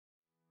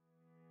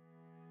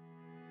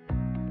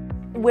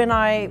When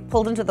I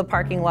pulled into the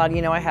parking lot,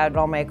 you know, I had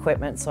all my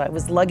equipment, so I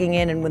was lugging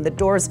in, and when the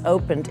doors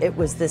opened, it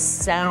was this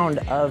sound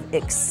of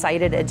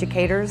excited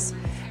educators,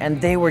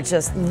 and they were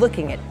just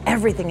looking at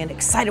everything and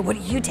excited. What are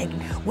you taking?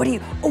 What are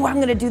you, oh, I'm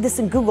gonna do this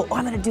in Google, oh,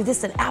 I'm gonna do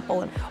this in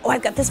Apple, and oh,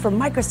 I've got this from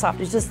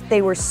Microsoft. It's just,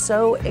 they were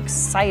so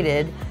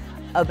excited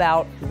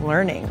about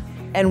learning.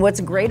 And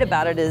what's great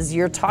about it is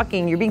you're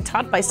being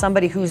taught by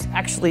somebody who's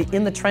actually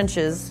in the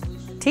trenches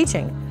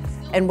teaching.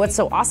 And what's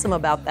so awesome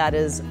about that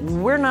is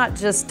we're not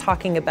just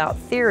talking about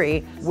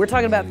theory, we're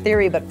talking about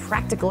theory but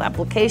practical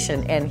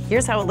application, and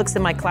here's how it looks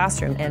in my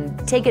classroom,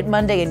 and take it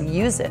Monday and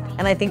use it.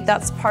 And I think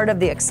that's part of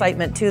the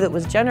excitement too that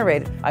was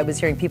generated. I was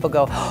hearing people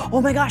go,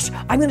 oh my gosh,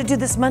 I'm gonna do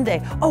this Monday.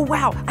 Oh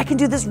wow, I can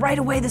do this right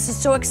away, this is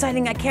so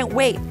exciting, I can't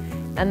wait.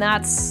 And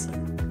that's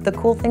the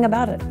cool thing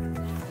about it.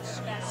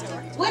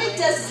 What it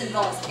does is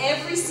involves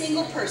every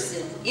single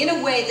person in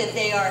a way that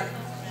they are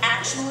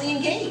actually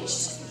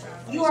engaged.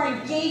 You are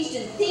engaged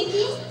in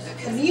thinking,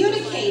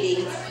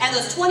 communicating, and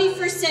those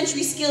 21st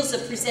century skills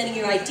of presenting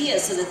your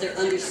ideas so that they're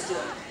understood.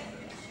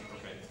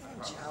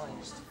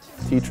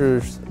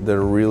 Teachers that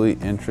are really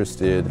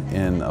interested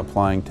in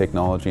applying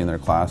technology in their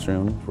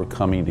classroom were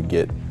coming to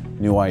get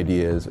new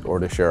ideas or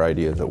to share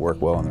ideas that work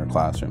well in their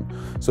classroom.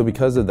 So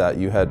because of that,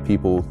 you had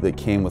people that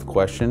came with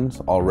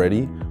questions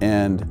already,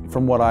 and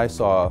from what I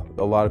saw,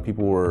 a lot of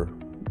people were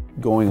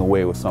going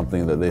away with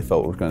something that they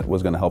felt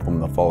was going to help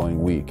them the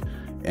following week.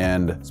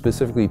 And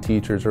specifically,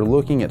 teachers are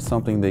looking at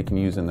something they can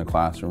use in the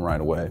classroom right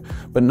away,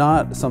 but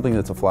not something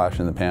that's a flash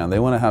in the pan. They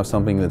want to have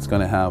something that's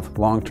going to have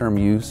long-term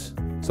use.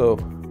 So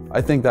I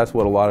think that's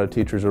what a lot of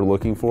teachers are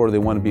looking for. They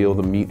want to be able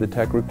to meet the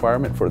tech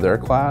requirement for their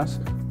class,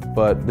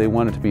 but they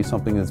want it to be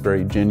something that's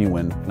very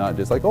genuine, not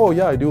just like, oh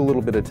yeah, I do a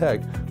little bit of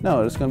tech.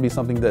 No, it's going to be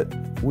something that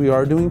we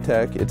are doing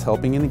tech, it's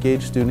helping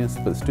engage students,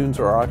 but students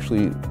are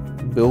actually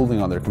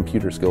building on their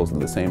computer skills at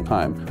the same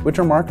time, which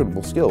are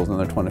marketable skills and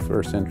they're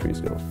 21st century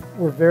skills.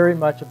 We're very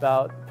much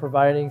about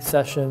providing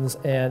sessions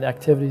and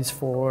activities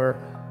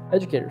for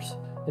educators.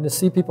 And to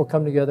see people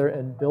come together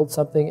and build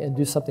something and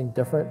do something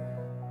different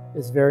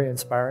is very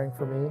inspiring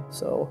for me.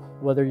 So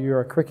whether you're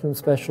a curriculum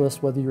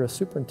specialist, whether you're a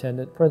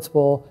superintendent,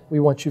 principal, we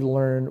want you to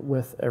learn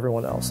with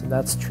everyone else. And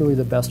that's truly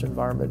the best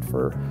environment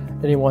for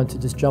anyone to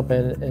just jump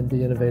in and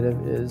be innovative,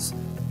 is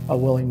a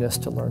willingness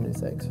to learn new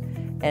things.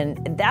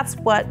 And that's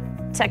what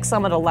Tech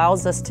Summit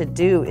allows us to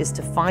do, is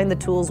to find the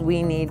tools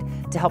we need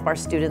to help our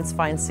students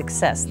find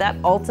success. That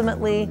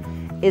ultimately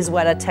is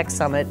what a Tech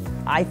Summit,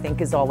 I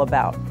think, is all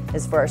about,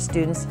 is for our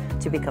students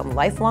to become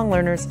lifelong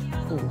learners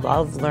who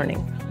love learning.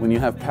 When you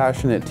have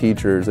passionate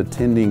teachers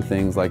attending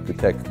things like the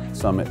Tech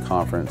Summit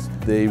conference,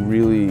 they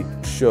really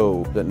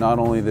show that not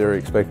only they're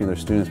expecting their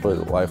students to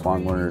be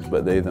lifelong learners,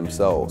 but they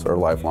themselves are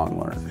lifelong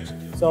learners.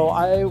 So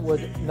I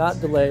would not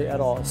delay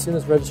at all. As soon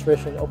as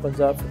registration opens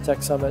up for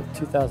Tech Summit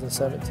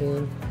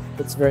 2017,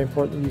 it's very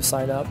important that you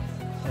sign up.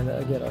 And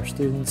again, our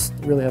students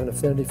really have an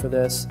affinity for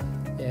this,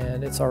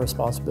 and it's our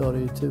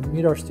responsibility to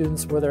meet our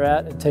students where they're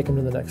at and take them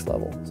to the next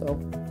level. So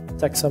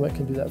Tech Summit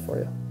can do that for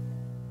you.